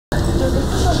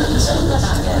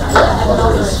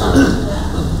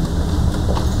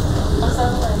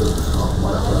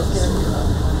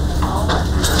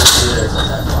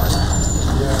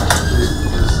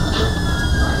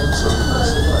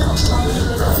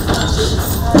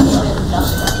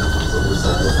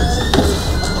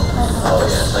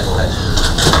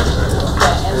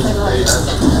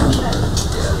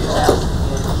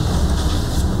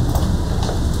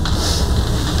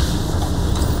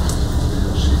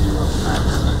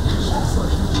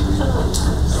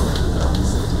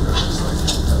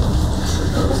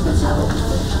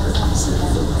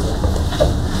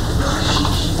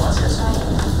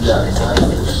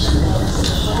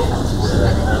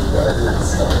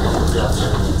Okay,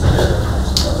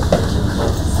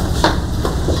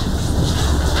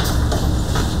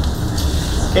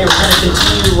 we're going to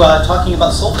continue talking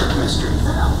about sulfur chemistry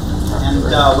now. And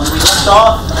when we left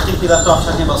off, I think we left off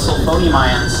talking about sulfonium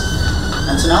ions.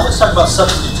 And so now let's talk about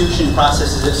substitution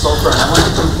processes of sulfur. And I want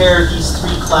to compare these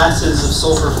three classes of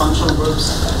sulfur functional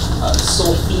groups: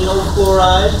 sulfonyl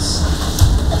chlorides,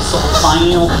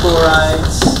 sulfonyl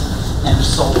chlorides, and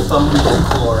sulfonyl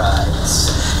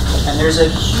chlorides. And there's a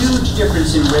huge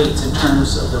difference in rates in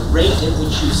terms of the rate at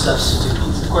which you substitute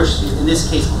these. Of course, in this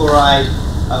case, chloride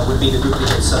would be the group that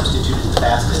gets substituted the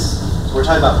fastest. So we're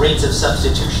talking about rates of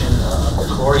substitution of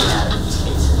the chlorine atom in these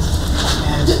cases.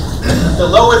 And the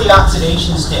lower the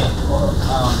oxidation state,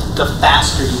 the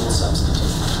faster you will substitute.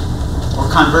 Or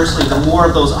conversely, the more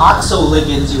of those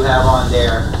oxo-ligands you have on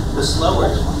there, the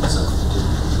slower you want to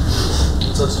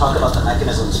substitute. So let's talk about the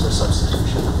mechanisms for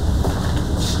substitution.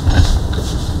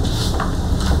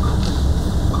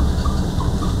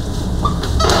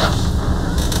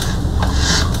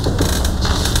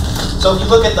 So if you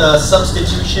look at the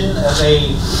substitution of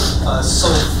a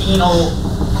sulfonyl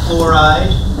chloride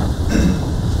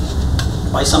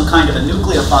by some kind of a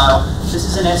nucleophile, this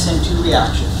is an SN2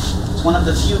 reaction. It's one of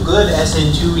the few good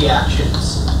SN2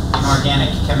 reactions in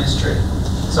organic chemistry.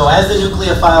 So as the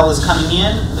nucleophile is coming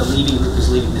in, the leaving group is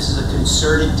leaving. This is a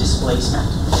concerted displacement.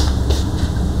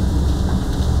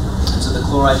 And so the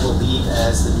chloride will leave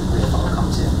as the nucleophile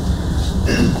comes in.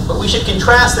 But we should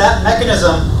contrast that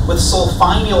mechanism with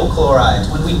sulfonyl chlorides.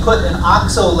 When we put an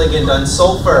oxo-ligand on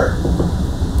sulfur,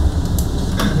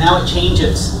 now it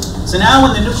changes. So now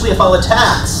when the nucleophile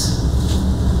attacks,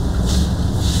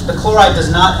 the chloride does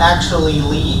not actually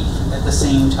leave at the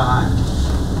same time.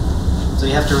 So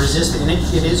you have to resist it. And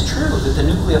it is true that the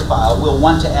nucleophile will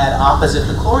want to add opposite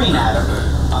the chlorine atom,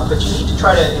 but you need to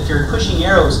try to, if you're pushing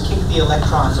arrows, kick the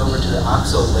electrons over to the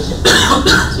oxo-ligand.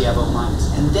 So you have O-.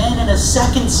 And then in a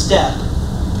second step,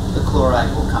 the chloride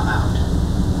will come out.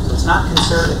 So it's not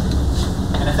concerted.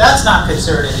 And if that's not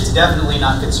concerted, it's definitely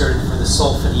not concerted for the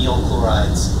sulfonyl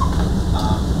chlorides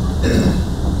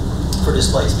for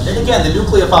displacement. And again, the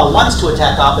nucleophile wants to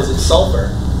attack opposite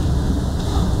sulfur,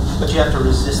 but you have to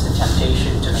resist the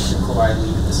temptation to make the chloride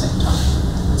leave at the same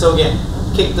time. So again,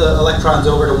 kick the electrons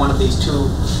over to one of these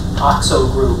two oxo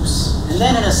groups, and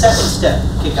then in a second step,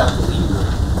 kick out the leaving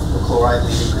group, the chloride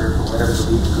leaving group, or whatever the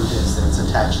leaving group is that's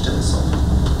attached to the sulfur.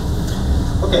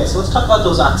 Okay, so let's talk about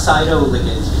those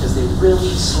oxido-ligands, because they really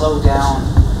slow down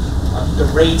the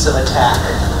rates of attack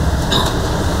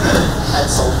at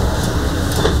sulfur.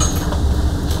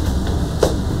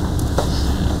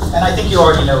 And I think you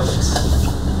already know this,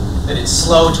 that it's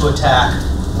slow to attack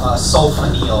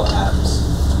sulfonyl atoms.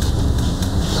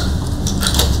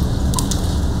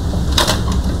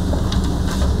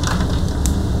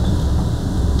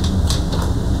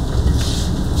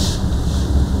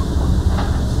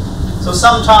 So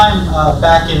sometime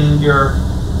back in your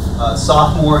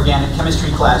sophomore organic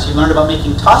chemistry class, you learned about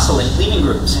making tosylate leaving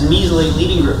groups and mesylate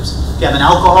leaving groups. If you have an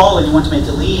alcohol and you want to make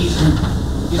it leave,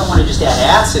 you don't want to just add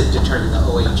acid to turn the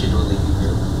OH into a leaving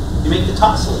group. You make the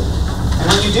tosylate. And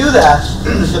when you do that,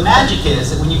 the magic is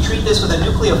that when you treat this with a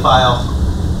nucleophile,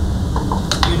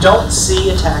 you don't see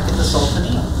attack at the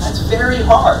sulfonyl. That's very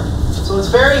hard. So it's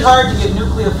very hard to get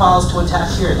nucleophiles to attack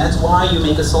here, and that's why you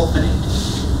make a sulfonate.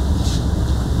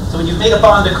 So when you make a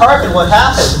bond to carbon, what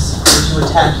happens is you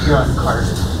attack here on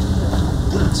carbon.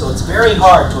 So it's very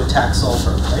hard to attack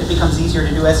sulfur. Right? It becomes easier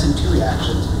to do SN2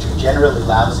 reactions, which are generally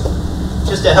lousy.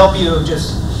 Just to help you to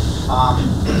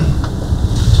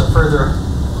further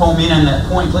home in on that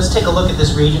point, let's take a look at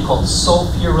this reagent called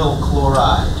sulfuryl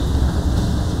chloride.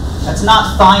 That's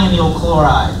not thionyl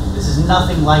chloride. This is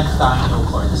nothing like thionyl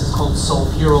chloride. This is called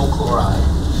sulfuryl chloride.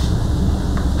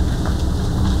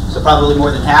 So probably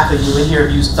more than half of you in here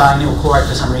have used thionyl chloride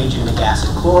for some reagent to make acid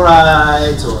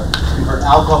chlorides or convert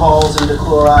alcohols into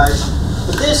chlorides.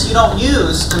 But this you don't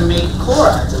use to make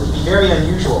chlorides. It would be very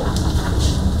unusual.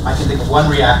 I can think of one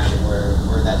reaction where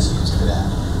that's used for that.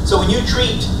 So when you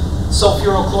treat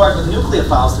sulfuryl chloride with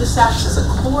nucleophiles, this acts as a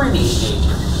chlorinating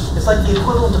agent. It's like the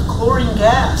equivalent of chlorine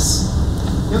gas.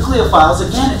 Nucleophiles,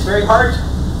 again, it's very hard,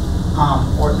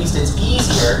 or at least it's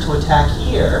easier to attack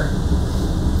here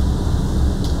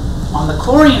on the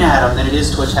chlorine atom than it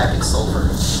is to attack its sulfur.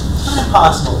 It's not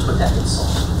impossible to attack its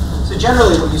sulfur. So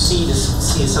generally what you see is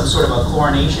some sort of a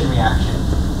chlorination reaction,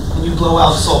 and you blow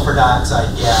out sulfur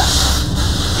dioxide gas.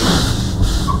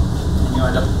 And you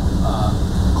end up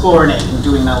chlorinating,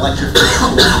 doing an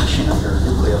electrochlorination of your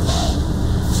nucleophile.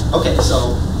 Okay,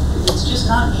 so it's just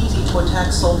not easy to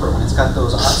attack sulfur when it's got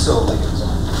those oxo-ligands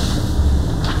on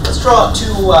it. Let's draw up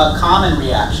two common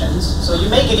reactions. So you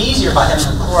make it easier by having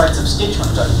a chloride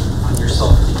substituent on your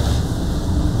sulfur.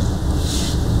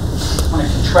 I want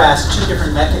to contrast two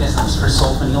different mechanisms for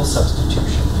sulfonyl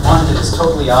substitution. One that is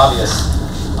totally obvious,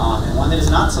 and one that is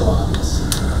not so obvious.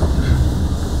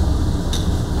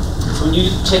 So when you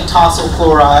take tosyl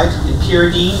chloride and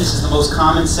pyridine, this is the most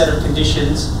common set of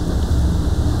conditions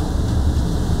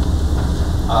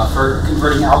for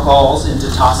converting alcohols into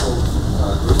tosyl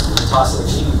groups, into tosylic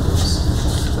leaving groups. So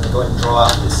I'm going to go ahead and draw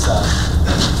out this.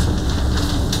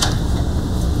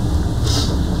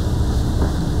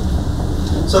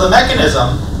 So the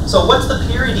mechanism, so what's the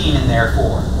pyridine in there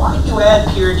for? Why do you add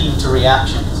pyridine to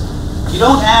reactions? You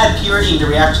don't add pyridine to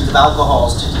reactions of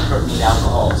alcohols to deprotonate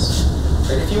alcohols.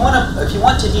 Right? If you want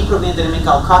to deprotonate them and make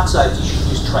alkoxides, you should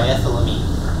use triethylamine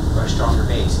or a stronger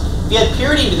base. If you add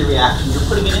pyridine to the reaction, you're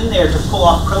putting it in there to pull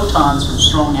off protons from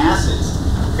strong acids.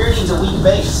 Pyridine's a weak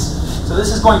base. So this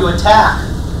is going to attack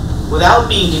without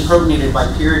being deprotonated by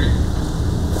pyridine.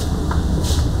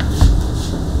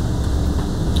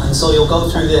 And so you'll go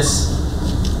through this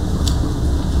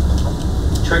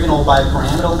trigonal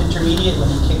bipyramidal intermediate when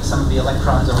you kick some of the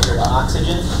electrons over here to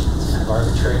oxygen. It's kind of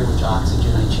arbitrary which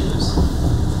oxygen I choose.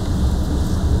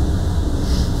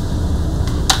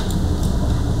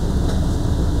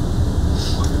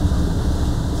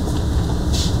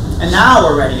 And now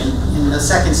we're ready in the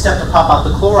second step to pop out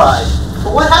the chloride.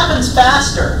 But what happens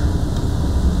faster?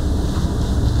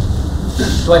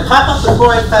 Do I pop up the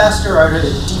chloride faster or do I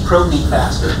deprotonate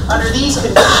faster? Under these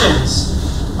conditions,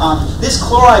 this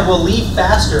chloride will leave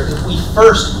faster if we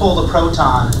first pull the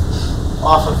proton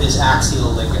off of this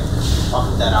axial ligand, off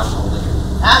of that alcohol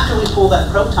ligand. After we pull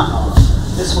that proton off,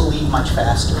 this will leave much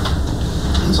faster.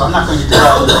 So I'm not going to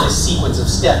draw this sequence of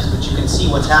steps, but you can see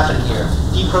what's happening here.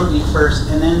 Deprotonate first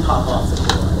and then pop off the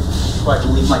chloride. The chloride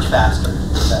will leave much faster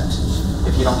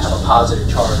if you don't have a positive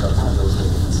charge on one of those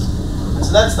ligands. And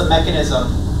so that's the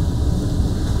mechanism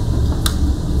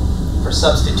for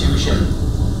substitution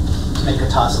to make a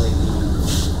tosylate leaving group.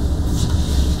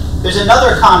 There's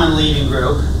another common leaving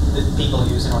group that people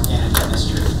use in organic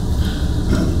chemistry,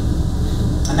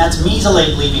 and that's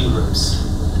mesylate leaving groups.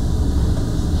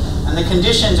 And the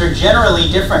conditions are generally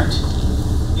different.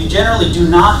 You generally do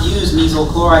not use mesyl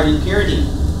chloride and pyridine.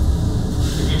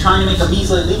 If you're trying to make a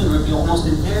mesylate leaving group, you almost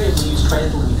invariably use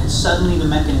triethylamine, and suddenly the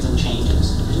mechanism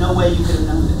changes. There's no way you could have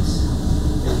known this.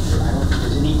 I don't think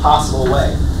there's any possible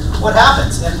way. What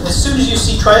happens? And as soon as you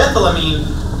see triethylamine,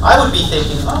 I would be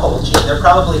thinking, oh, gee, they're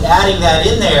probably adding that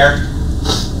in there.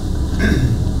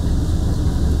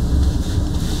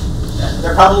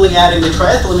 They're probably adding the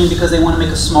triethylamine because they want to make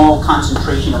a small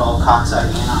concentration of alkoxide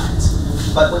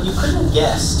anions. But what you couldn't have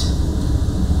guessed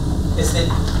is that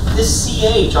this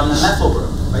CH on the methyl group,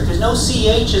 right? There's no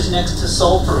CH's next to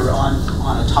sulfur on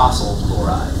a tosyl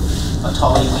chloride. A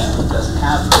toluene group doesn't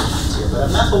have protons here, but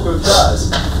a methyl group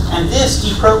does. And this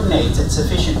deprotonates at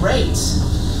sufficient rates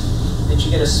that you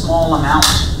get a small amount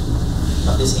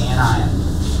of this anion.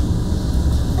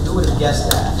 Who would have guessed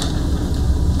that?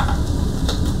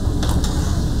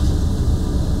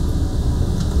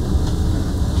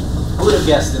 Who would have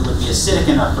guessed that it would be acidic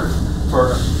enough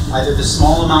for either the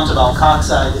small amount of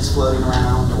alkoxide that's floating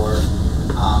around or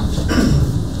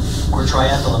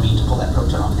triethylamine to pull that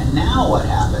proton off? And now what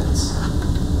happens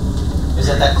is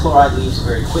that chloride leaves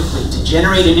very quickly to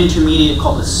generate an intermediate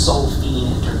called a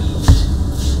sulfene intermediate.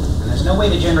 And there's no way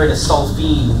to generate a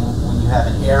sulfene when you have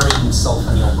an arine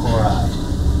sulfonyl chloride.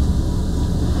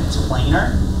 It's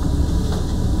planar,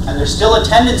 and there's still a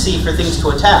tendency for things to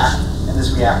attack in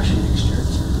this reaction mixture.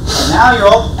 And now your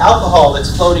alcohol that's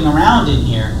floating around in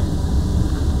here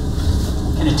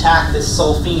can attack this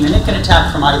sulfene, and it can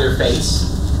attack from either face.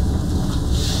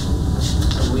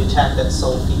 So we attack that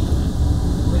sulfene.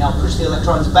 We now push the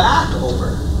electrons back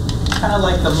over. It's kind of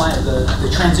like the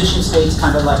transition state's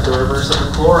kind of like the reverse of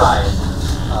the chloride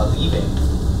leaving.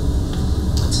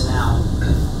 So now,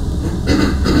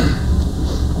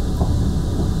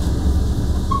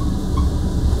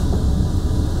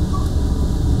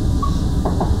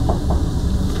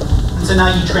 so now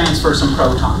you transfer some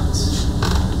protons.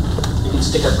 You can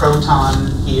stick a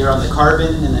proton here on the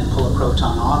carbon and then pull a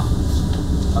proton off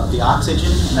of the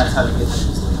oxygen, and that's how you get the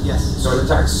mesylate. Yes? So it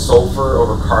attacks sulfur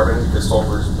over carbon because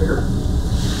sulfur is bigger?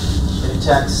 It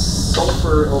attacks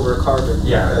sulfur over carbon.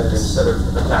 Yeah, instead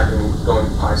of attacking going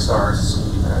pi stars,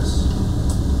 as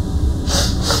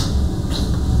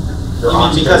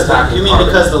you mean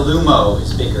because the LUMO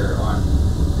is bigger on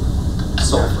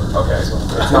sulfur? Yeah. Okay, so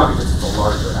it's not because it's a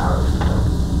larger atom.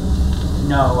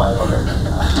 No, I don't know.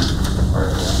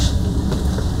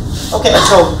 Okay,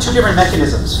 so two different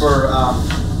mechanisms for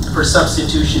for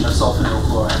substitution of sulfonyl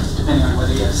chlorides, depending on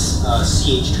whether you have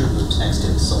CH2 groups next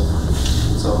to the sulfur.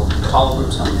 So tall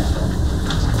groups don't have that.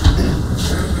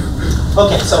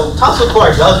 Okay, so topsoil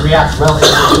chloride does react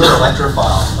relatively good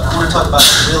electrophile, but I want to talk about a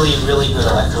really, really good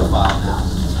electrophile now,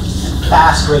 and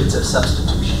fast rates of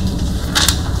substitution.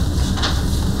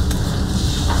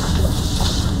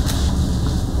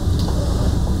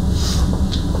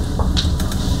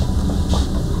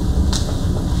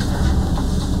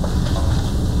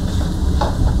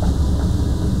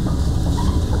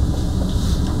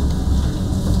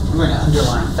 I'm going to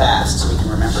underline fast so we can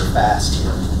remember fast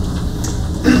here.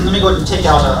 Let me go ahead and take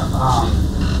out a,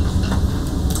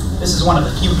 this is one of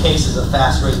the few cases of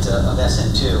fast rates of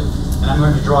SN2, and I'm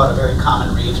going to draw out a very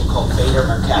common reagent called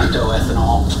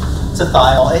beta-mercaptoethanol. It's a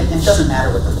thiol. It doesn't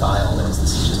matter what the thiol is.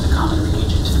 This is just a common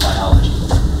reagent in biology.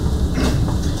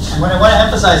 And what I want to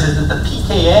emphasize is that the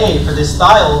pKa for this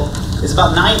thiol is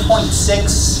about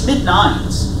 9.6,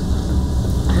 mid-9s.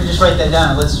 Let me just write that down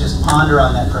and let's just ponder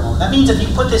on that for a moment. That means if you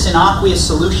put this in aqueous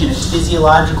solution at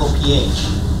physiological pH,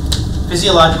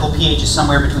 physiological pH is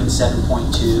somewhere between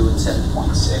 7.2 and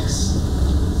 7.6.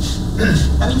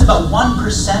 That means about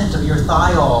 1% of your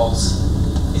thiols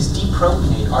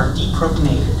are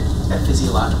deprotonated at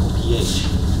physiological pH.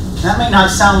 And that may not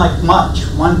sound like much,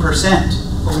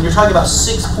 1%, but when you're talking about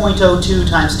 6.02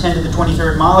 times 10 to the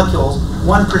 23rd molecules,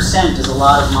 1% is a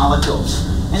lot of molecules.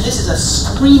 And this is a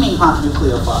screaming hot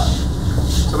nucleophile.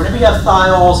 So whenever you have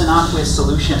thiols in aqueous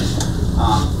solution,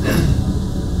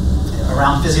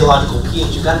 around physiological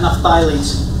pH, you've got enough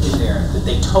phthalates in there that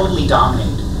they totally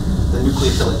dominate the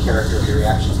nucleophilic character of your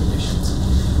reaction conditions.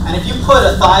 And if you put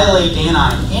a thiolate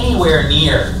anion anywhere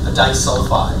near a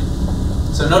disulfide,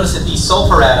 so notice that these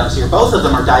sulfur atoms here, both of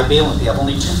them are divalent. They have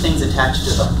only two things attached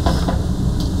to them.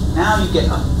 Now you get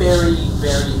a very,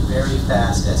 very, very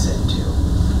fast SN2.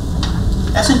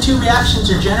 SN2 reactions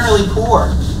are generally poor.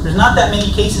 There's not that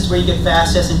many cases where you get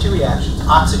fast SN2 reactions.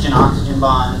 Oxygen-oxygen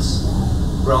bonds,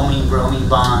 bromine-bromine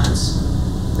bonds.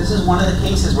 This is one of the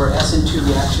cases where SN2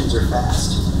 reactions are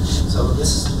fast. So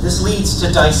this leads to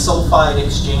disulfide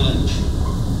exchange.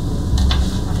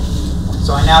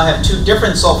 So I now have two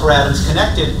different sulfur atoms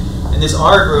connected, and this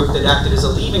R group that acted as a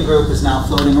leaving group is now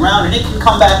floating around, and it can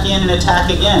come back in and attack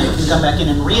again. It can come back in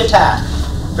and re-attack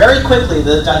very quickly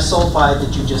the disulfide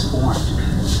that you just formed.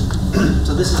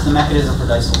 So this is the mechanism for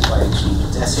disulfide exchange.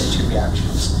 It's SN2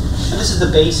 reactions. And this is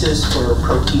the basis for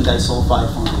protein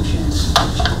disulfide formation.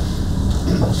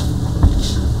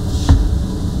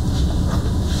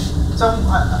 So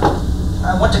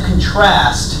I want to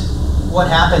contrast what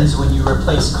happens when you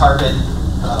replace carbon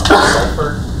with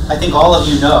sulfur. I think all of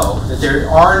you know that there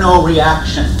are no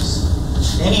reactions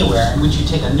anywhere in which you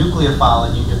take a nucleophile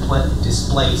and you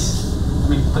displace. Let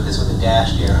me put this with a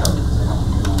dashed arrow because I don't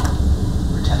want to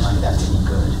pretend like that's any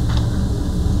good.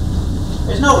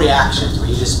 There's no reactions where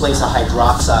you displace a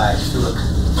hydroxide through an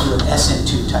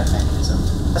SN2 type mechanism.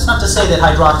 That's not to say that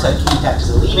hydroxide can't act as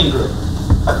a leaving group.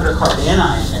 If I put a carbon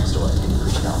anion next to it, it can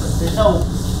push it out. But there's no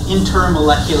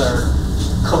intermolecular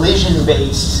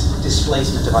collision-based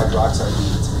displacement of hydroxide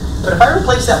ions. But if I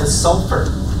replace that with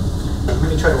sulfur, let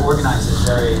me try to organize this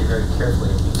very, very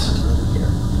carefully.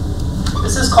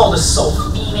 This is called a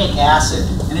sulfenic acid,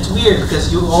 and it's weird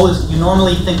because you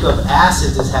normally think of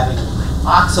acids as having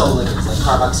oxolipids like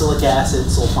carboxylic acid,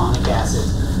 sulfonic acid.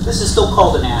 This is still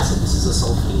called an acid. This is a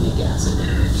sulfenic acid.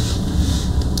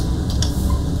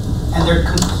 And they're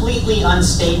completely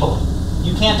unstable.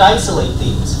 You can't isolate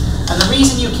these. And the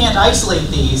reason you can't isolate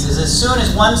these is as soon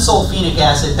as one sulfenic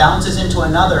acid bounces into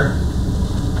another,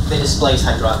 they displace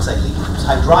hydroxide leaving groups.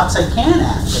 Hydroxide can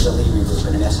act as a leaving group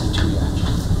in an SN2 reaction.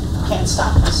 You can't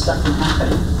stop this stuff from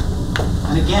happening.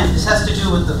 And again, this has to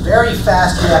do with the very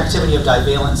fast reactivity of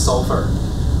divalent sulfur.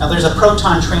 Now there's a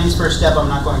proton transfer step I'm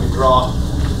not going to draw,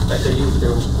 but there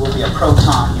will be a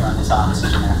proton here on this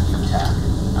oxygen after you attack.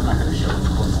 I'm not going to show you the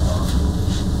point of.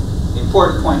 The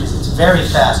important point is it's very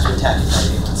fast to attack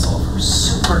divalent sulfur,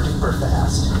 super duper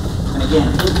fast. And again,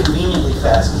 inconveniently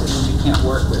fast because it means you can't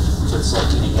work with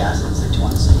sulfenic acids, they're too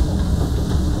unstable.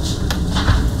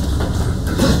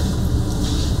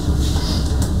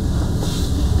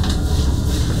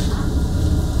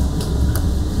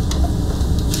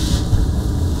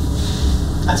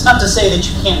 That's not to say that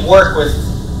you can't work with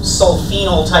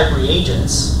sulfenol type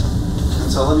reagents.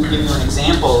 And so let me give you an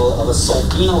example of a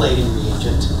sulfenolating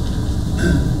reagent.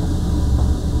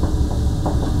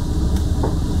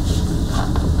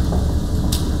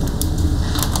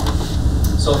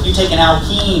 So if you take an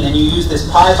alkene and you use this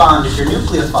pi bond as your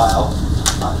nucleophile,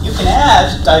 you can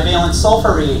add divalent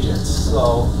sulfur reagents.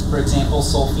 So, for example,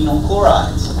 sulfenyl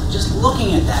chlorides. just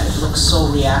looking at that, it looks so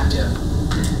reactive.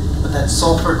 But that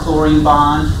sulfur-chlorine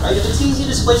bond, right? If it's easy to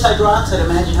displace hydroxide,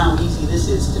 imagine how easy this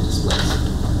is to displace.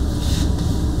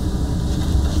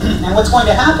 And what's going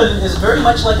to happen is very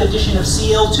much like addition of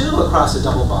Cl2 across a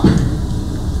double bond.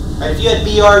 Right? If you had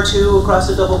Br2 across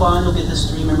a double bond, you'll get this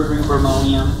 3-membered ring for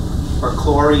ammonium, or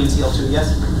chlorine Cl2,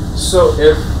 yes? So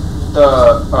if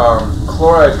the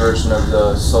chloride version of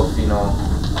the sulfenol,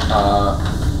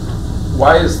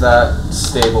 why is that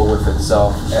stable with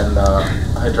itself and the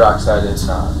hydroxide is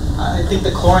not? I think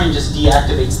the chlorine just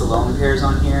deactivates the lone pairs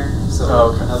on here,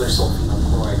 so another sulfenol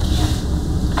chloride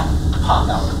can't pop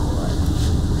out of the chloride.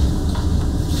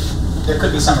 There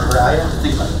could be some I have to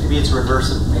think about it. Maybe it's a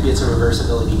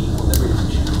reversibility in equilibrium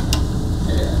issue.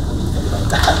 Yeah, let me think about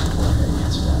that before I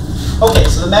answer that. Okay,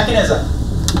 so the mechanism.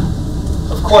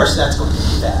 Of course, that's going to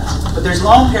be fast. But there's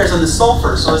lone pairs on the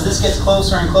sulfur, so as this gets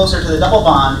closer and closer to the double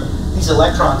bond, these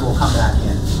electrons will come back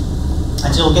in.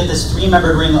 Until you'll get this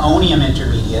 3-membered ring onium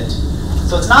intermediate.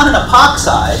 So it's not an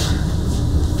epoxide.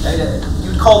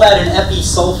 You'd call that an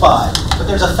episulfide. But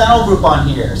there's a phenyl group on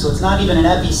here, so it's not even an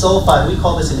episulfide. We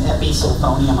call this an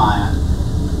episulfonium ion.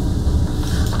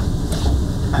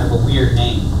 Kind of a weird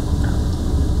name.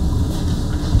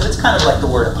 But it's kind of like the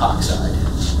word epoxide.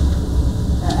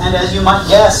 And as you might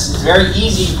guess, it's very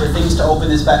easy for things to open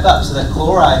this back up. So that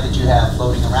chloride that you have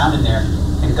floating around in there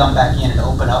can come back in and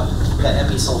open up that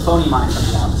episulfonium ion from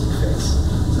the opposite phase.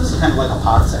 So this is kind of like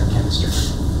epoxide chemistry.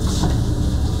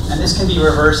 And this can be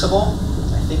reversible.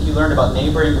 I think you learned about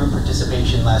neighboring group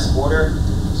participation last quarter.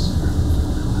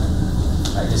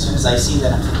 Right, as soon as I see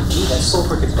that, I'm thinking, gee, that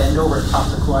sulfur could bend over and pop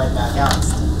the chloride back out.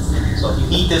 So if you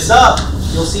heat this up,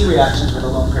 you'll see reactions where the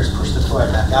lone pairs push the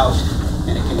chloride back out,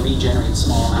 and it can regenerate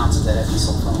small amounts of that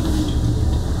episulfonium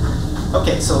intermediate.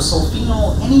 Okay, so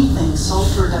sulfenol, anything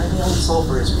sulfur, divalent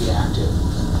sulfur is reactive.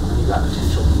 You've got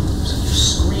potential groups. You're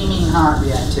screaming hot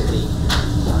reactivity,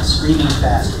 screaming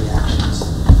fast reactions.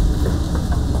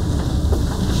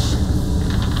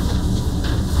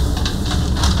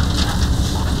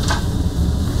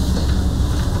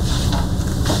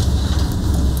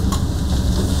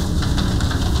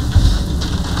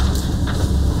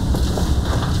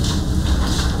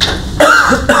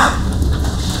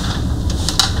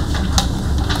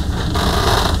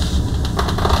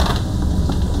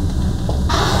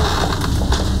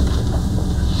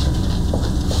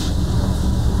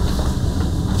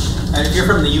 If you're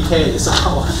from the UK, this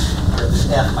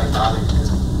F might bother you because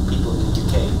people in the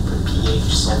UK put pH,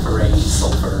 sulfurate,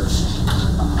 sulfur.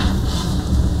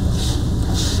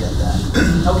 Forget that.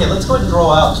 Okay, let's go ahead and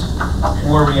draw out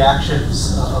more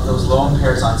reactions of those lone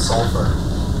pairs on sulfur,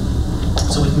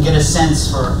 so we can get a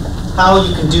sense for how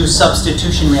you can do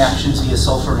substitution reactions via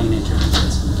sulfurane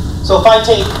intermediates. So if I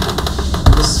take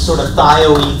this sort of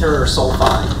thioether or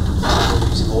sulfide, we're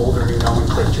using older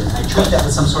nomenclature, and I treat that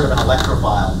with some sort of an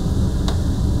electrophile.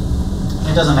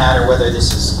 It doesn't matter whether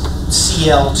this is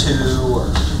Cl2 or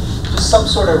just some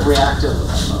sort of reactive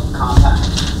compound.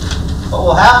 What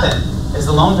will happen is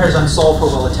the lone pairs on sulfur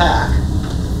will attack.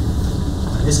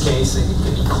 In this case, it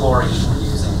could be chlorine we're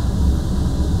using.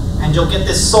 And you'll get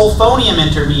this sulfonium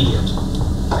intermediate.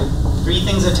 Right? 3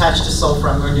 things attached to sulfur,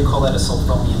 I'm going to call that a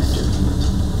sulfonium intermediate.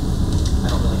 I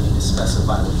don't really need to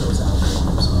specify what those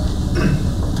alkyl groups are.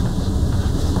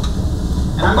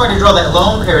 And I'm going to draw that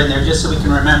lone pair in there just so we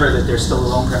can remember that there's still a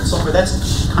lone pair in sulfur.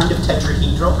 That's kind of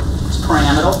tetrahedral. It's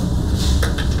pyramidal.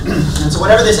 And so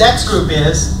whatever this X group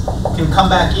is can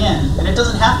come back in. And it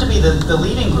doesn't have to be the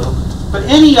leading group, but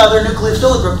any other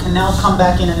nucleophilic group can now come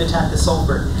back in and attack the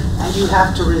sulfur. And you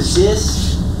have to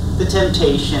resist the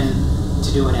temptation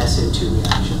to do an SN2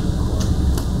 reaction with the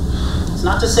chlorine. It's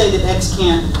not to say that X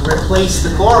can't replace the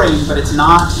chlorine, but it's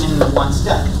not in one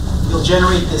step. You'll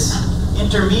generate this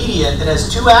intermediate that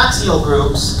has 2 axial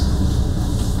groups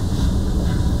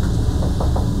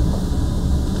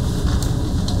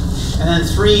and then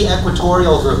 3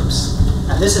 equatorial groups.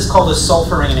 And this is called a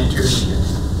sulfurane intermediate.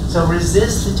 So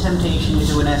resist the temptation to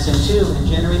do an SN2 and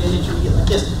generate an intermediate like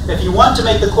this. If you want to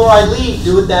make the chloride leave,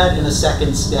 do that in a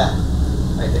second step.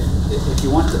 Right? If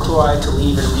you want the chloride to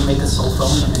leave and remake a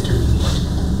sulfonium intermediate,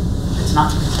 it's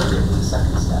not conservative in the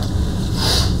second step.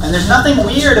 And there's nothing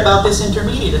weird about this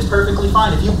intermediate. It's perfectly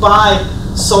fine. If you buy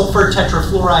sulfur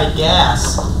tetrafluoride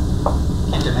gas,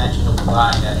 can't imagine you'll be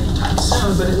buying that anytime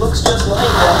soon, but it looks just like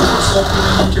that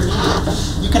sulfurane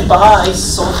intermediate. You can buy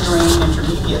sulfurane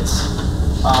intermediates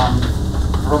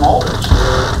from Aldrich.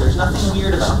 There's nothing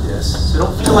weird about this. So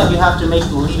don't feel like you have to make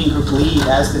the leading group leave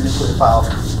as the nucleophile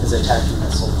is attacking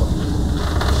that sulfurane.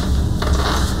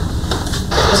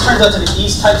 This turns out to be,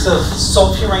 these types of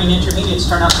sulfurane intermediates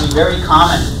turn out to be very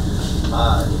common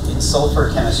sulfur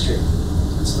chemistry.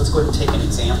 And so let's go ahead and take an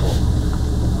example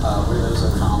where those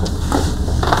are common.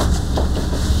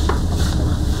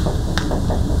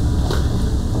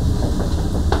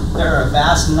 There are a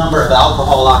vast number of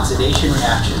alcohol oxidation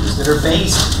reactions that are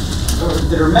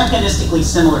mechanistically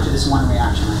similar to this one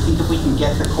reaction. I think if we can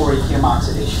get the Chem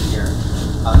oxidation here,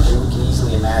 then we can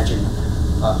easily imagine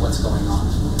what's going on.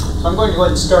 So I'm going to go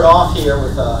ahead and start off here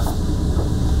with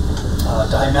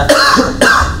dimethyl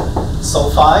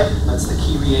sulfide. That's the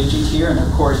key reagent here, and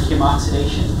of course Chem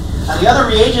oxidation. Now the other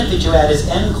reagent that you add is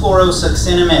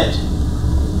N-chlorosuccinimide.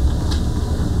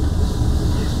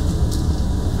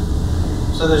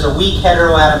 So there's a weak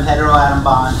hetero-atom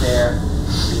bond there.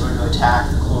 You're going to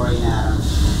attack the chlorine atom.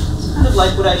 It's kind of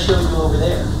like what I showed you over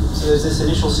there. So there's this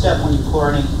initial step when you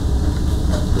chlorinate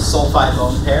the sulfide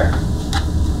lone pair.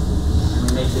 And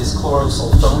we make this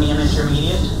chlorosulfonium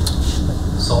intermediate.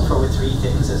 Sulfur with 3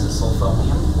 things as a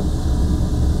sulfonium.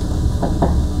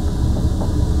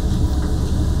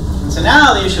 And so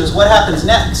now the issue is what happens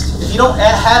next? If you don't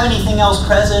have anything else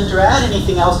present or add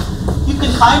anything else, you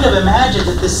can kind of imagine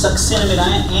that this succinimide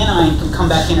anion can come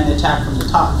back in and attack from the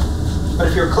top. But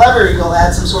if you're clever, you'll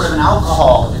add some sort of an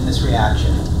alcohol in this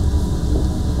reaction.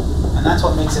 And that's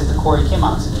what makes it the Chem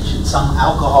oxidation. Some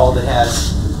alcohol that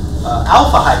has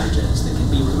alpha hydrogens that can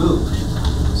be removed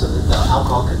so that the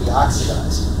alcohol can be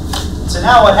oxidized. So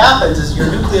now what happens is your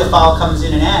nucleophile comes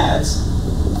in and adds.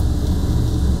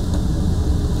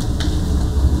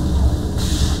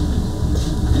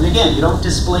 And again, you don't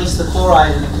displace the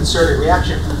chloride in a concerted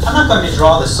reaction. I'm not going to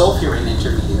draw the sulfurine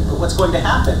intermediate, but what's going to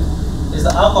happen is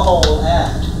the alcohol will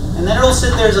add. And then it'll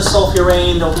sit there as a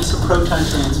sulfurane, there'll be some proton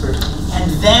transfer,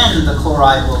 and then the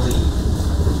chloride will leave.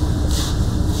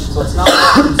 So it's not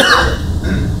concerted.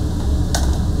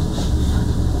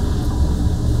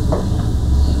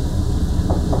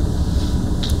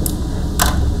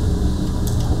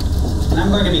 And I'm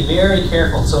going to be very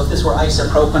careful. So if this were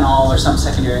isopropanol or some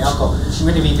secondary alcohol, I'm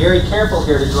going to be very careful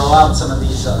here to draw out some of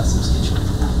these substituents.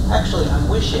 Actually, I'm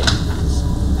wishing,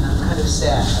 and I'm kind of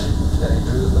sad that I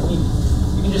drew.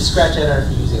 You can just scratch that out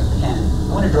if you're using a pen.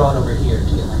 I want to draw it over here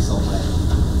to get my sulfide.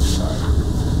 Sorry.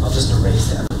 I'll just erase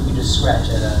that. You can just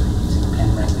scratch that out if you're using a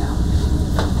pen right now.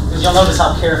 Because you'll notice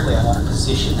how carefully I want to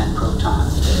position that proton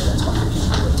there. That's going to be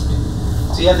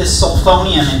important. So you have this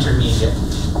sulfonium intermediate.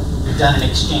 You've done an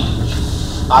exchange.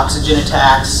 Oxygen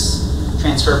attacks,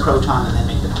 transfer a proton, and then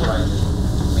make the chloride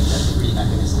make that 3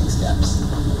 mechanistic steps.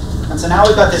 And so now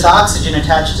we've got this oxygen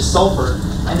attached to sulfur,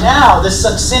 and now this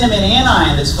succinimide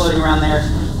anion that's floating around there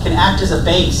can act as a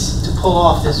base to pull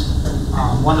off this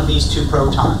one of these 2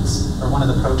 protons, or one of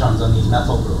the protons on these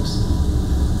methyl groups.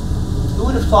 Who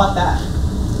would have thought that?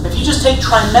 If you just take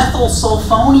trimethyl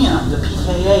sulfonium, the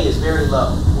pKa is very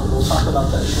low. We'll talk about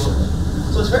that shortly.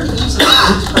 So it's very easy to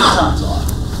pull these protons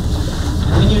off.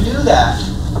 And when you do that,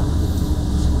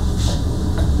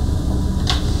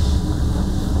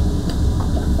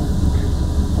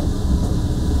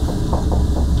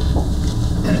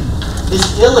 this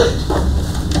ylide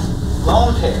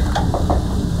lone pair,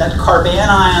 that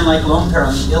carbanion-like lone pair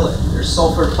on the ylide, there's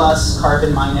sulfur plus,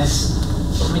 carbon minus.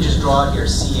 So let me just draw it here,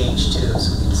 CH2,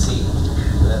 so we can see.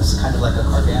 That's kind of like a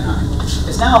carbanion.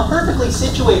 It's now perfectly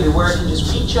situated where it can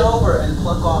just reach over and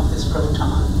pluck off this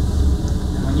proton.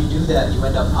 When you do that, you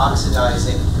end up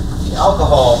oxidizing the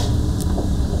alcohol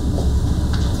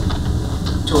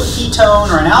to a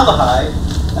ketone or an aldehyde,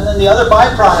 and then the other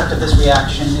byproduct of this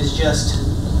reaction is just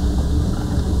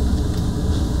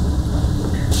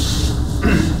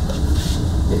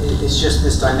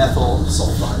this dimethyl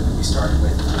sulfide that we started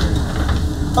with.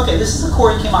 Okay, this is the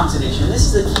Chem oxidation. This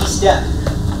is the key step.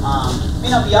 May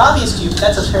not be obvious to you, but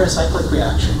that's a paracyclic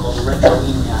reaction called a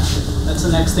retroline reaction. That's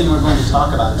the next thing we're going to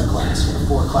talk about in the class. We have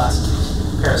 4 classes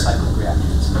of paracyclic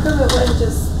reactions. How come it wouldn't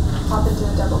just pop into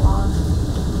a double bond?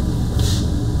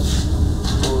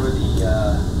 Over the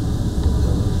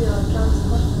electrons?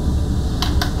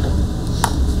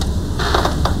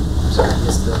 I'm sorry, I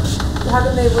missed the. How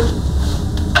come they wouldn't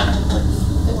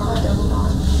form a double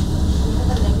bond? We have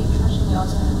a negative charge and we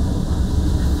also have a double bond.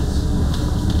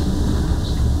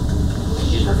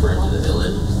 She's referring to the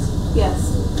ylide.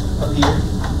 Yes. Up here.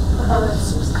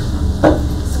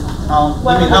 Oh,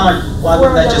 You mean how much? Why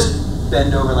would that just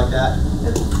bend over like that?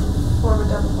 Form a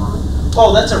double bond.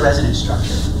 Oh, that's a resonance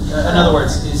structure. In other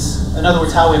words,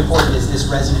 how important is this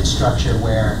resonance structure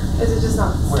where Is it just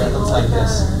not where it stable looks like that,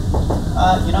 this?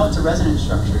 or- You know, it's a resonance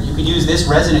structure. You could use this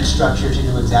resonance structure to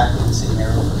do exactly the same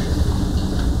arrow motion.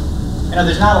 You know,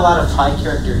 there's not a lot of pi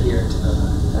character here to the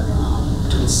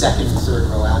between second and third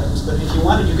row atoms, but if you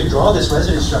wanted, you could draw this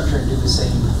resonance structure and do the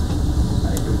same.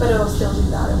 Right? But it'll still do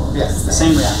that. It won't. Yeah, it's the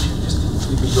same reaction, just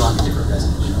we'd be drawing a different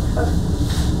resonance.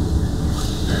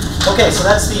 Okay, so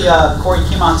that's the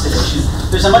Corey-Kim oxidation.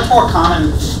 There's a much more common,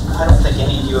 I don't think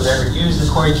any of you have ever used the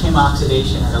Corey-Kim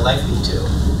oxidation or are likely to.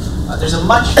 There's a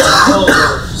much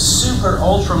milder, super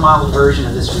ultra mild version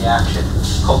of this reaction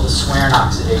called the Swearn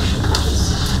oxidation, which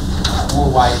is more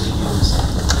widely used.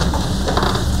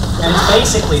 And it's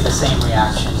basically the same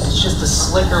reaction. It's just a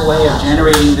slicker way of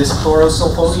generating this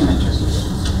chlorosulfonium intermediate.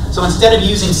 So instead of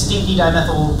using stinky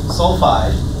dimethyl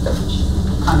sulfide, which you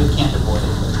kind of can't avoid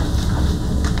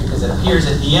it, because it appears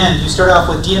at the end, you start off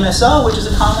with DMSO, which is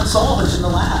a common solvent in the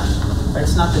lab. Right?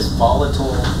 It's not this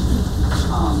volatile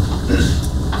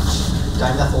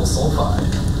dimethyl sulfide.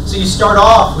 So you start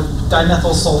off with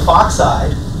dimethyl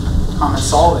sulfoxide, common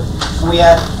solvent, and we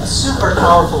add a super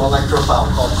powerful electrophile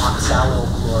called oxalyl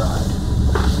chloride.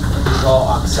 And we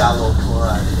draw oxalyl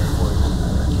chloride here for you.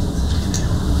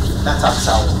 That's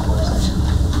oxalyl chloride.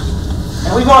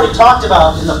 And we've already talked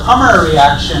about in the Pummer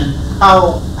reaction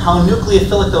how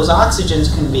nucleophilic those oxygens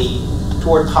can be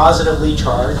toward positively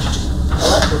charged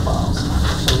electrophiles.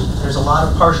 So there's a lot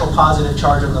of partial positive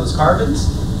charge on those carbons,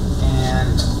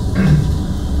 and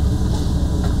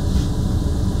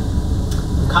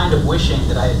I'm kind of wishing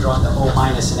that I had drawn the O-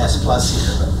 and S+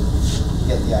 here, but you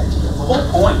get the idea. The whole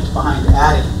point behind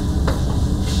adding,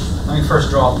 let me first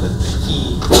draw the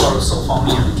key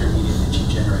chlorosulfonium intermediate that you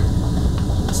generate.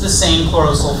 It's the same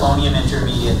chlorosulfonium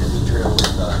intermediate that we drew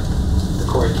with the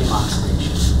Corey-Kim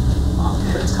oxidation.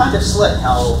 But it's kind of slick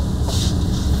how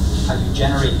you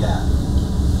generate that.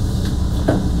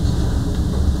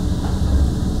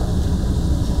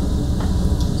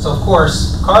 So of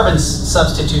course, carbon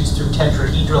substitutes through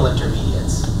tetrahedral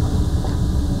intermediates. I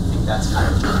think that's kind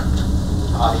of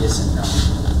obvious and known.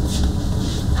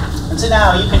 And so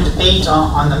now you can debate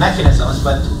on the mechanisms,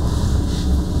 but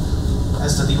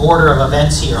as to the order of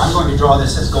events here, I'm going to draw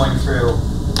this as going through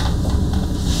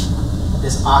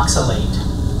this oxalate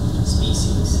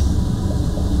species.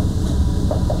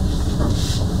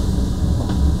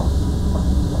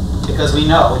 Because we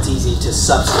know it's easy to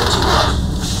substitute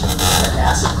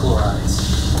acid chlorides.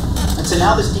 And so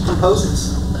now this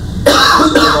decomposes.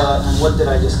 And what did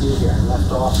I just do here? I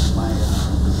left off my,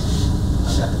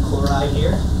 I've got the chloride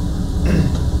here.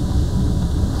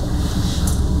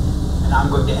 And I'm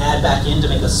going to add back in to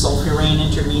make a sulfurane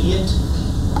intermediate.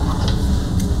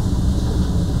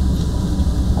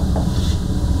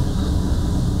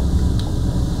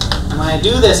 And when I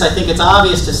do this, I think it's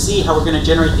obvious to see how we're going to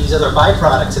generate these other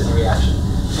byproducts in the reaction.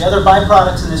 The other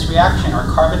byproducts in this reaction are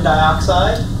carbon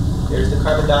dioxide. There's the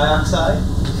carbon dioxide.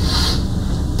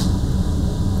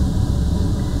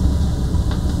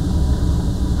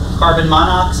 Carbon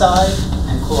monoxide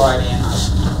and chloride anide.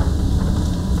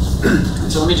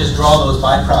 So let me just draw those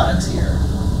byproducts here.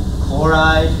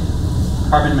 Chloride,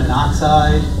 carbon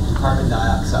monoxide, and carbon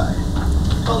dioxide.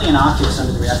 Totally innocuous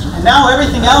under the reaction. And now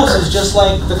everything else is just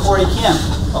like the Corey-Kim,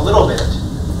 a little bit.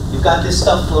 You've got this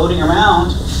stuff floating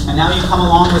around, and now you come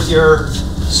along with your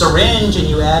syringe and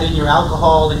you add in your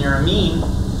alcohol and your amine.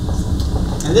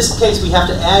 In this case, we have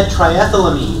to add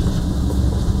triethylamine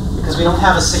because we don't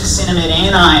have a 6-cinnamate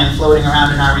anion floating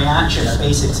around in our reaction, a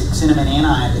basic 6-cinnamate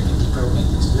anion that can deprotonate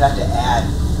things. You have to add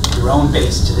your own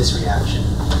base to this reaction.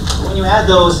 But when you add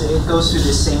those, it goes through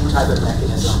this same type of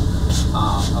mechanism.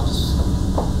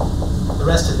 The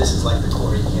rest of this is like the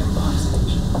Corey-Kim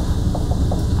oxidation.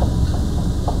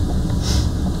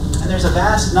 And there's a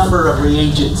vast number of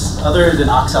reagents other than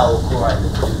oxalyl chloride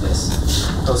that do this.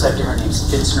 Those have different names: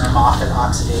 Pfitzner, Moffatt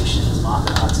oxidations,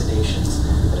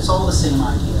 but it's all the same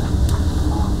idea,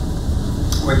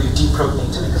 where you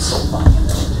deprotonate to make a sulfonium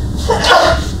node.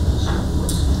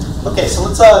 Okay, so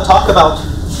let's talk about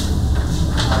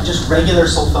just regular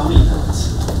sulfonium nodes.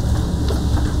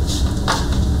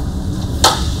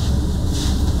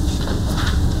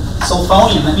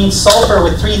 Sulfonium, that means sulfur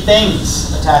with 3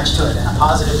 things attached to it and a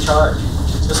positive charge.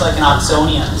 Just like an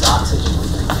oxonium is oxygen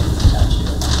with 3 things attached to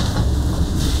it.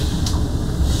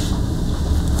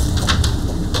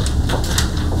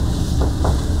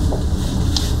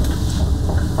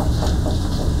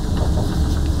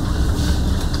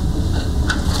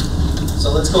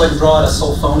 So let's go ahead and draw out a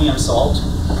sulfonium salt,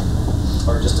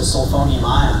 or just a sulfonium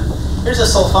ion. Here's a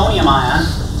sulfonium ion.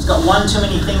 It's got 1 too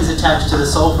many things attached to the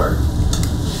sulfur.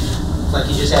 Like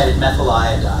you just added methyl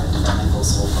iodide to the methyl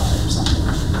sulfide or something.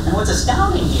 And what's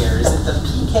astounding here is that the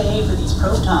pK for these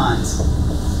protons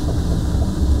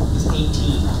is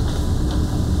 18.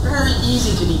 Very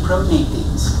easy to deprotonate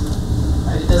these.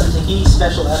 Right? It doesn't take any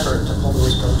special effort to pull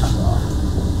those protons off.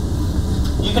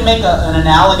 You can make an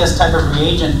analogous type of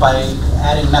reagent by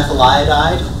adding methyl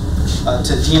iodide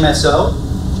to DMSO.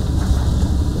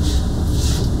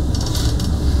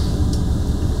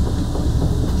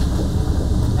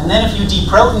 And then if you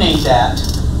deprotonate that,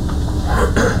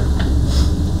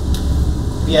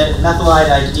 we add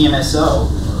methyl-iodide to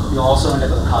DMSO, you'll also end up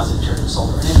with a positive charge of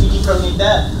sulfur. And if you deprotonate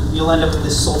that, you'll end up with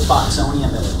this sulfoxonium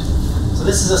ylide. So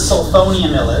this is a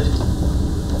sulfonium ylide.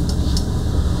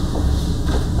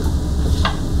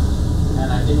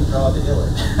 And I didn't draw the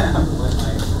ylide.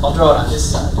 I'll draw it on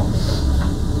this side.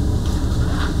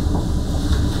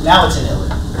 Now it's an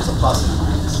ylide. There's a plus and a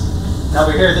minus. Now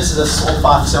over here, this is a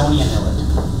sulfoxonium ylide.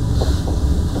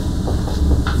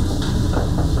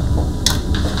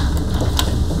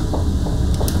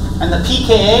 And the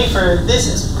pKa for this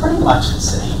is pretty much the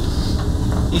same.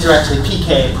 These are actually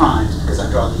pKa primes because I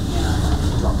draw the anion.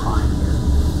 I draw prime here.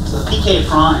 So the pKa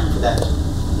prime for that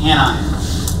anion,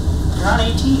 around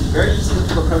 18. Very easy to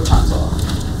pick the protons off.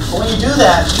 But when you do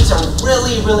that, these are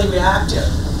really, really reactive.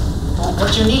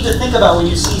 What you need to think about when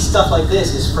you see stuff like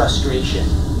this is frustration.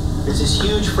 There's this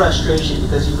huge frustration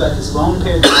because you've got this lone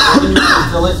pair that's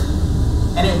nucleophilic,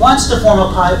 and it wants to form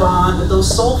a pi bond, but those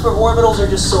sulfur orbitals are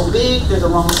just so big, they're the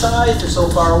wrong size, they're so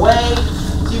far away,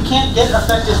 so you can't get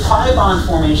effective pi bond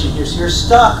formation here. So you're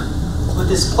stuck with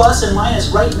this plus and minus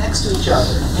right next to each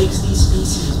other. It makes these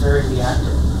species very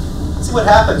reactive. Let's see what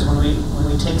happens when we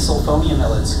take sulfonium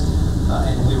ylides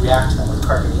and we react them with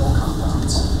carbonyl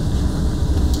compounds.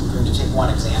 I'm going to take one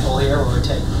example here where we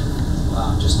take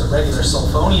just a regular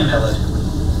sulfonium ylide.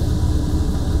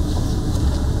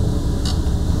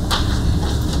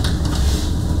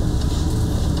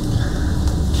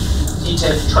 You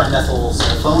take trimethyl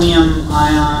sulfonium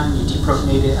ion, you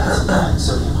deprotonate it as like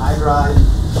sodium hydride.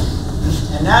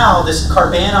 And now this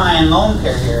carbanion lone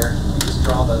pair here, let me just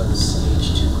draw the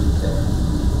CH2 group there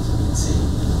so you can see,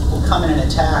 will come in and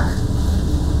attack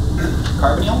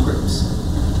carbonyl groups.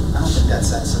 I don't think that's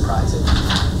that surprising.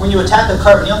 When you attack a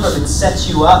carbonyl group, it sets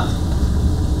you up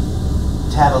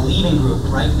to have a leaving group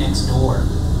right next door.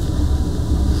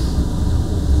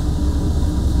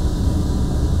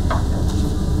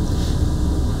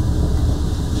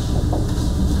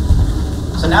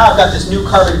 So now I've got this new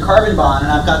carbon-carbon bond,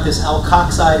 and I've got this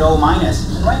alkoxide O minus.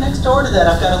 And right next door to that,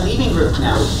 I've got a leaving group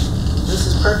now. This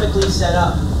is perfectly set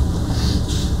up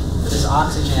for this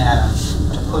oxygen atom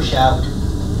to push out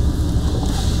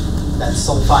that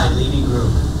sulfide leaving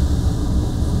group.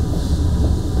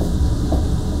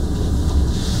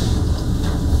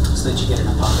 So that you get an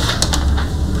epoxide.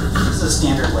 This is a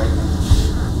standard way to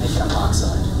make an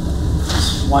epoxide.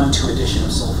 It's 1,2 addition of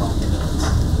sulfonium ylides.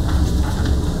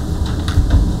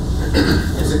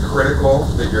 Is it critical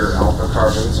that your alpha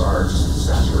carbons are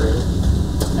saturated?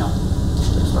 No.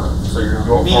 It's not. So you're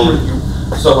going forward.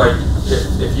 So like,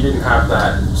 if you didn't have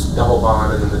that double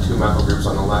bond and then the two methyl groups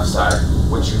on the left side,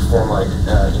 would you form like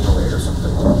enolate or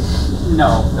something?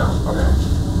 No. No. Okay.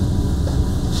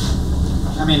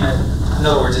 I mean, in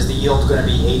other words, is the yield going to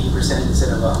be 80%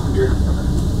 instead of 100?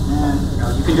 No,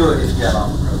 you can do it if you have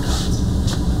alpha protons.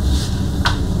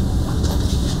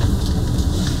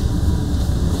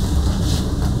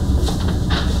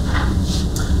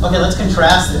 Okay, let's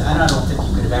contrast it. I don't think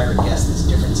you could have ever guessed this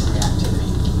difference in reactivity.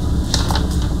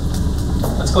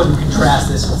 Let's go ahead and contrast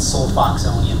this with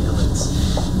sulfoxonium ylides.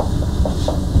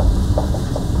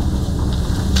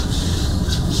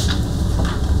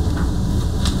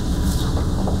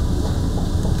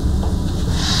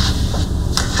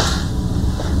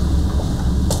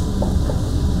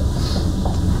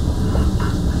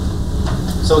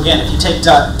 So again, if you take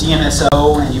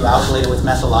DMSO and you alkylate it with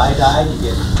methyl iodide, you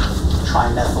get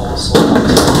trimethyl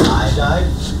sulfoxonium iodide.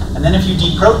 And then if you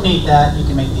deprotonate that, you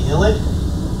can make the ylide.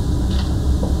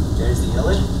 There's the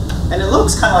ylide. And it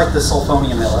looks kind of like the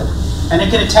sulfonium ylide. And it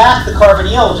can attack the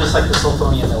carbonyl just like the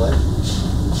sulfonium ylide.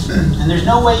 And there's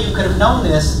no way you could have known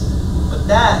this, but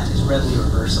that is readily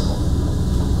reversible.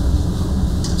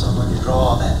 So I'm going to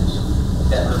draw that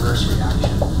reverse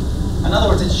reaction. In other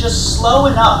words, it's just slow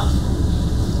enough.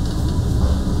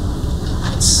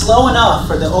 Slow enough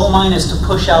for the O minus to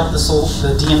push out the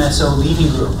DMSO leaving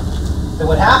group. But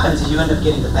what happens is you end up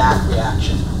getting the back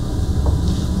reaction.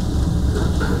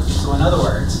 So in other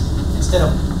words, instead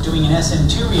of doing an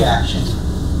SN2 reaction,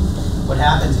 what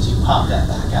happens is you pop that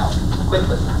back out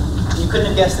quickly. You couldn't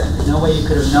have guessed that. There's no way you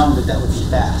could have known that that would be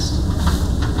fast.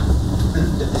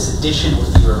 That this addition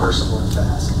would be reversible and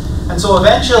fast. And so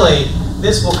eventually,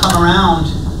 this will come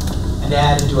around and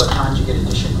add into a conjugate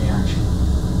addition reaction.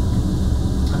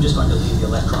 I'm just going to leave the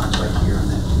electrons right here on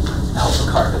that alpha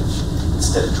carbon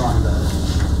instead of drawing the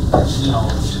enol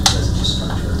residue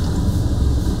structure.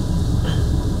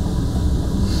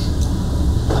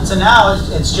 so now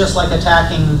it's just like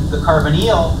attacking the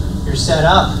carbonyl. You're set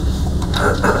up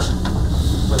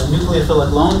with a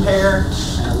nucleophilic lone pair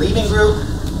and a leaving group.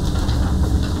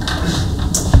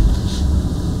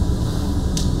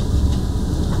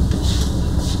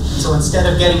 And so instead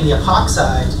of getting the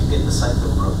epoxide, you get the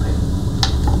cyclopropane.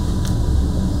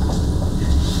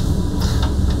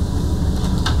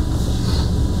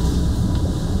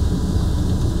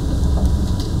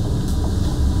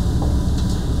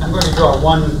 I'm going to draw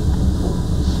one.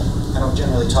 I don't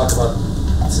generally talk about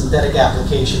synthetic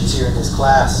applications here in this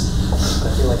class,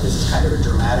 but I feel like this is kind of a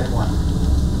dramatic one.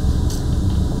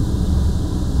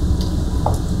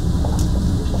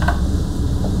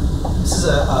 This is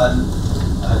a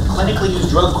clinically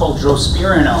used drug called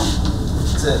drospirenone.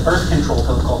 It's a birth control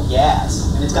pill called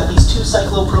Yaz, and it's got these 2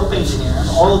 cyclopropanes in here. And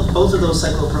both of those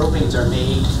cyclopropanes are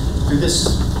made through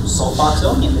this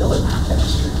sulfoxonium billet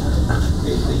chemistry.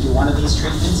 They do one of these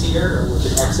treatments here, or with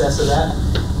an excess of that.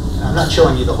 And I'm not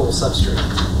showing you the whole substrate.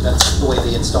 That's the way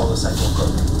they install the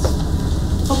cyclopropanes.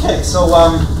 Okay, so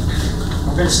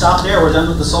we're going to stop there. We're done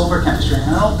with the sulfur chemistry.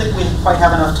 And I don't think we quite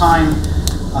have enough time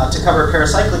to cover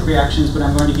paracyclic reactions, but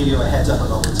I'm going to give you a heads up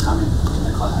about what's coming in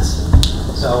the class.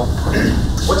 So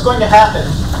what's going to happen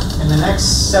in the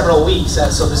next several weeks,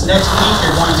 so this next week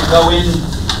you're going to go in,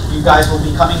 you guys will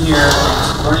be coming here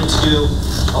learning to do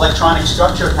electronic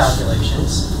structure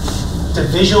calculations, to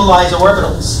visualize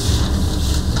orbitals,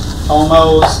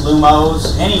 HOMOs,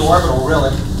 LUMOs, any orbital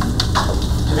really,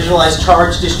 to visualize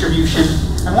charge distribution.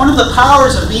 And one of the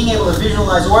powers of being able to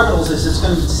visualize orbitals is it's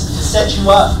going to set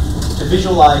you up to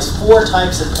visualize 4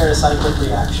 types of paracyclic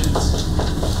reactions.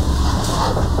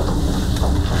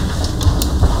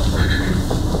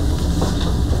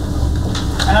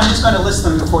 And I'm just going to list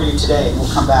them for you today, and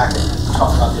we'll come back and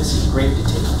talk about this in great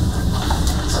detail.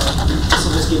 So this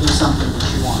will just give you something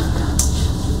that you want.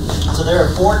 So there are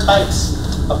 4 types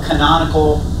of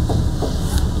canonical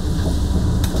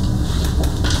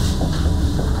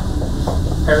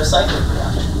paracyclic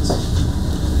reactions.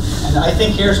 And I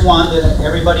think here's one that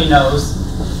everybody knows.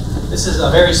 This is a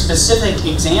very specific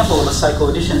example of a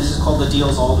cycloaddition. This is called the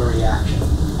Diels-Alder reaction.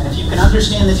 And if you can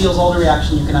understand the Diels-Alder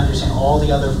reaction, you can understand all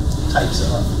the other types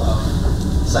of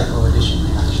cycloaddition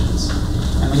reactions.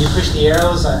 And when you push the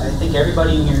arrows, I think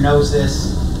everybody in here knows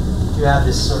this. You have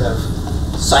this sort of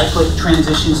cyclic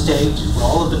transition state where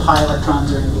all of the pi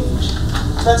electrons are engaged.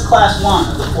 So that's class 1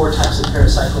 of the 4 types of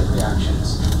paracyclic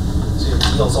reactions. So you have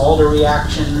Diels-Alder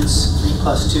reactions,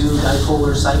 3+2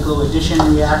 dipolar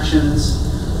cycloaddition reactions,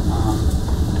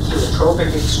 heliotropic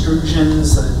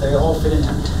extrusions, they all fit in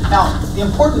there. Now, the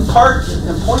important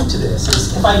point to this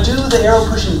is if I do the arrow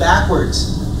pushing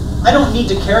backwards, I don't need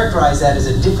to characterize that as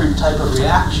a different type of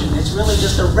reaction. It's really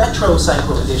just a retro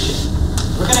cycloaddition.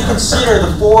 We're going to consider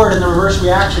the forward and the reverse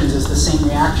reactions as the same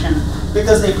reaction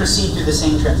because they proceed through the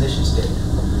same transition state.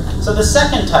 So the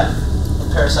second type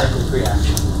of paracyclic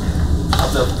reaction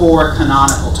of the 4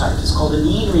 canonical types is called a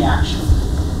Nene reaction.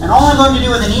 And all I'm going to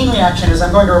do with a Nene reaction is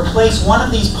I'm going to replace one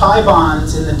of these pi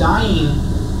bonds in the diene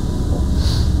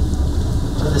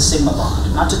with a sigma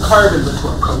bond. Not to carbon, but to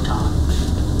a proton.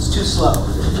 It's too slow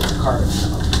to carbon.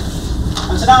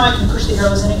 And so now I can push the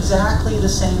arrows in exactly the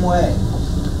same way.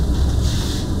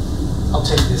 I'll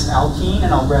take this alkene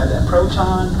and I'll grab that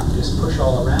proton, just push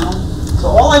all around. So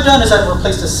all I've done is I've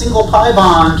replaced a single pi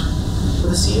bond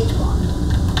with a CH bond.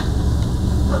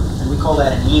 And we call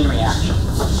that a Nene reaction.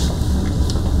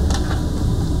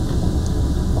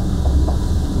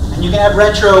 And you can have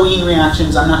retro Nene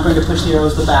reactions. I'm not going to push the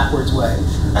arrows the backwards way.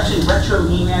 Actually, retro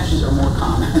Nene reactions are more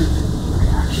common than Nene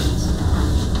reactions.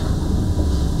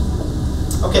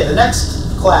 Okay, the next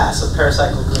class of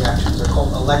paracyclic reactions are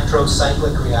called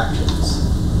electrocyclic reactions.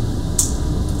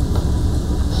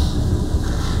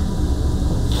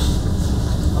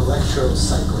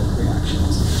 Electrocyclic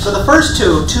reactions. So the first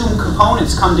two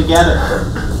components come together.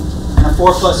 And a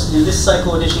 4+, in this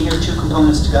cycloaddition here, 2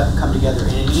 components come together.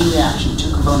 In an Nene reaction, 2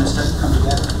 components come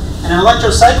together. And an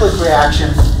electrocyclic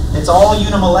reaction, it's all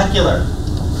unimolecular.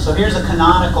 So here's a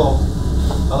canonical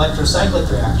electrocyclic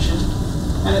reaction.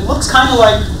 And it looks kind of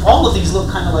like, all of these look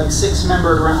kind of like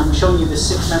 6-membered ring. I'm showing you the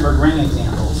 6-membered ring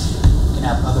examples. You can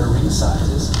have other ring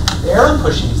sizes. The arrow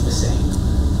pushing is the same,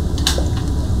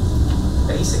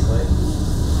 basically.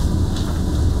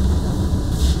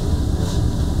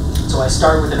 So I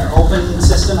start with an open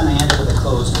system and I end up with a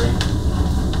closed ring.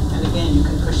 And again, you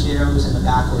can push the arrows in the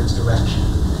backwards direction.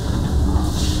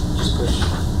 Just push.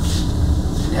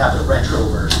 You have the retro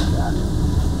version of that.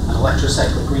 An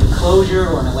electrocyclic ring closure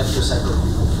or an electrocyclic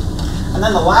ring open. And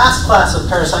then the last class of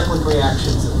paracyclic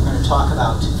reactions that we're going to talk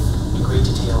about in great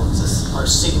detail are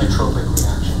sigmatropic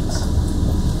reactions.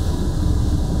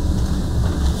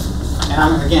 And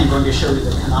I'm, again, going to show you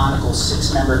the canonical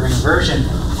 6-membered ring version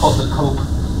called the Cope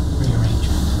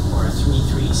rearrangement, or a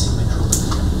 3-3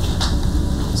 sigmatropic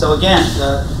rearrangement. So again,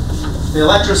 the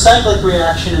electrocyclic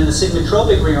reaction and the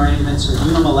sigmatropic rearrangements are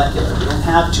unimolecular. You don't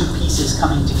have two pieces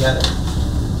coming together.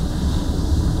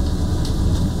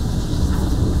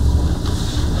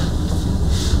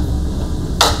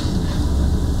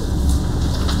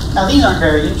 Now these aren't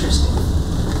very interesting,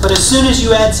 but as soon as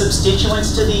you add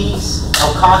substituents to these,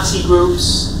 alkoxy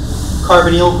groups,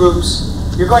 carbonyl groups,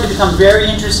 you're going to become very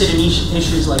interested in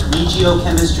issues like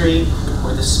regiochemistry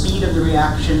or the speed of the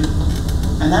reaction.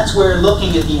 And that's where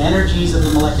looking at the energies of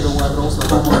the molecular orbitals, the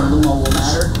HOMO and LUMO, will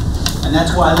matter. And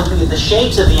that's why looking at the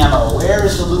shapes of the MO, where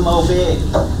is the LUMO big?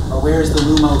 Or where is the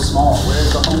LUMO small? Where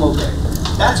is the HOMO big?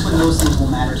 That's when those things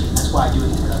will matter to you. That's why doing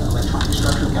electronic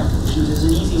structural calculations is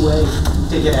an easy way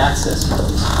to get access to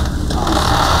those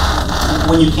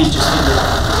when you can't just figure it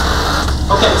out.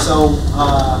 Okay, so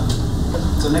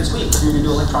next week we're going to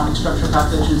do electronic structural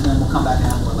calculations, and then we'll come back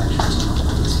and have more lectures.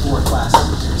 It's 4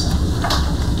 classes or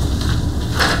something.